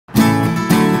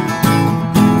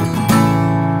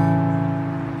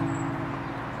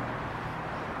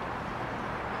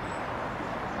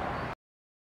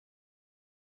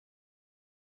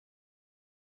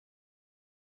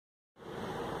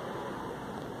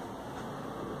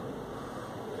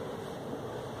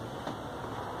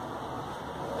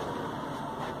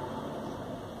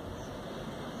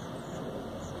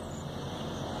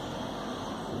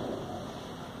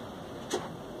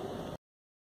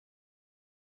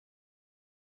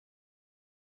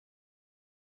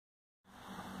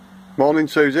Morning,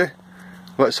 Susie.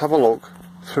 Let's have a look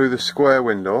through the square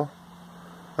window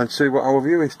and see what our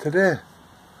view is today.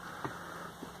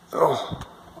 Oh,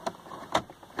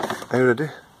 are you ready?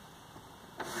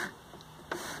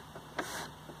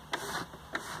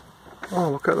 Oh,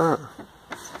 look at that.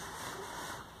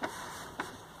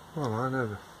 Oh, I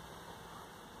never.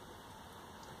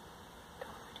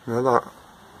 Now that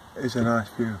is a nice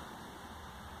view.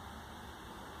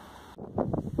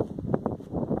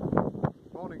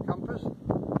 Morning, campers.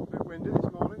 A bit windy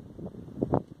this morning.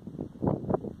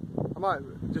 I might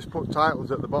just put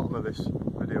titles at the bottom of this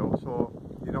video so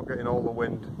you're not getting all the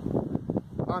wind.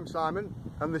 I'm Simon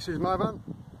and this is my van,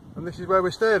 and this is where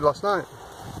we stayed last night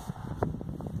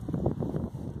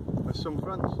with some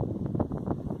friends.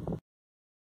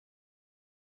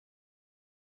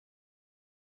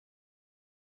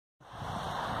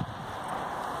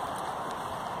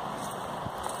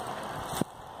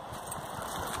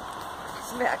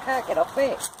 I can't get off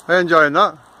it. Are you enjoying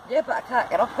that? Yeah, but I can't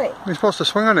get off it. You're supposed to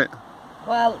swing on it.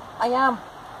 Well, I am.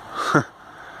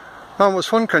 How much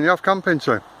fun can you have camping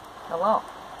to? A lot.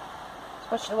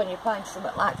 Especially when you find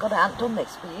something like God, I haven't done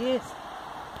this for years.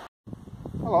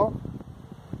 Hello.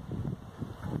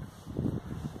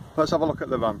 Let's have a look at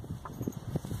the van.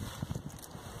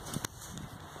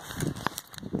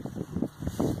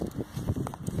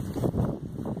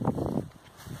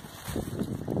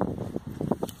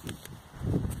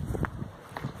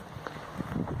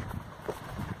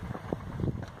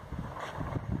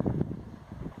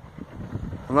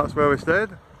 And that's where we stayed.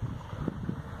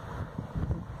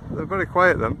 They're very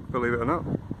quiet then, believe it or not.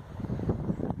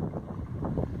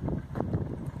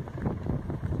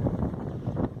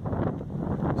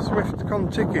 Swift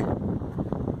KONTIKI.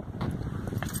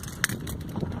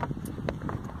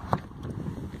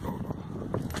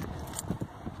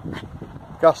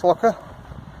 Gas locker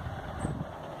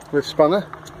with spanner.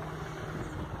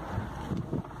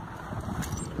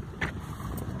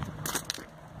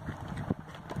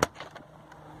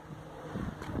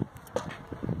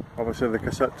 Obviously the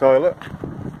cassette toilet,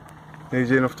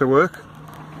 easy enough to work.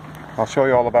 I'll show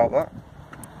you all about that.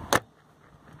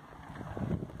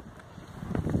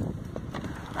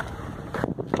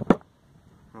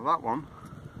 Now that one,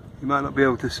 you might not be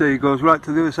able to see, goes right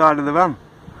to the other side of the van.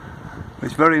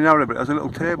 It's very narrow, but it has a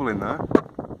little table in there.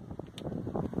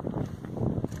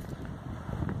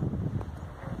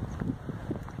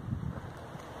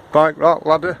 Bike rack,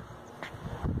 ladder.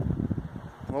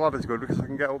 The ladder's good because I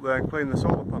can get up there and clean the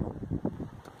solar panel.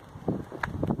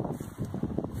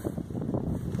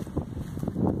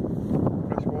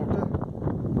 Fresh water.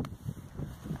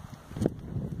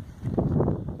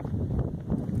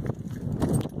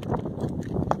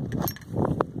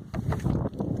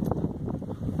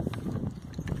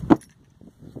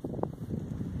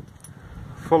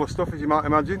 Full of stuff, as you might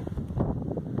imagine.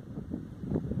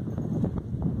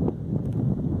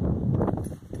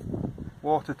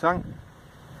 Water tank.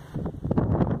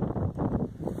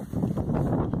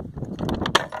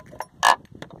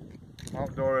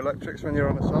 Outdoor electrics when you're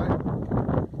on a site.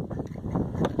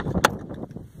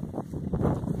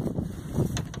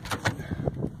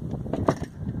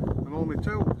 And all my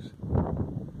tools.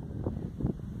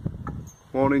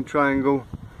 Warning triangle,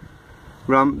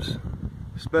 ramps,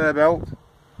 spare belt,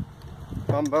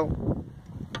 fan belt.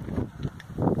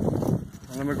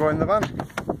 And then we go in the van.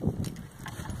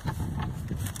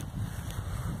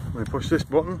 We push this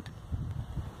button.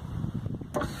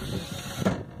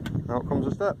 Out comes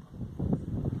a step.